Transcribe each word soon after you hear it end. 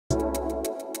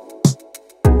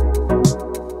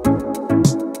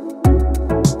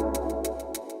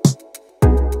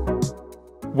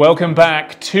Welcome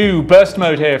back to Burst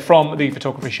Mode here from the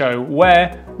Photography Show,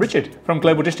 where Richard from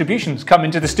Global Distribution's come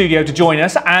into the studio to join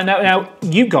us. And now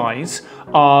you guys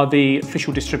are the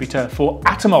official distributor for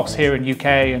Atomos here in UK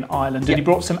and Ireland, and you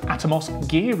brought some Atomos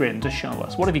gear in to show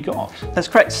us. What have you got? That's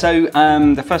correct. So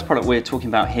the first product we're talking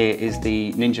about here is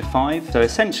the Ninja V. So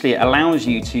essentially it allows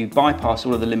you to bypass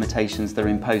all of the limitations that are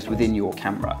imposed within your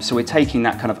camera. So we're taking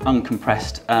that kind of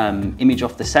uncompressed image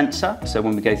off the sensor. So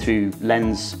when we go through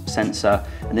lens, sensor,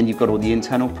 and then you've got all the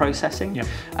internal processing.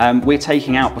 We're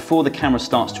taking out, before the camera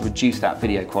starts to reduce that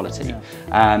video quality,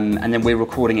 and then we're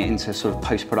recording it into sort of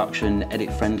post-production,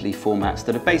 edit-friendly formats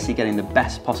that are basically getting the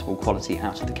best possible quality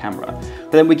out of the camera.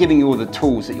 But then we're giving you all the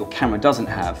tools that your camera doesn't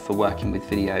have for working with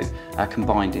video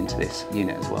combined into this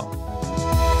unit as well.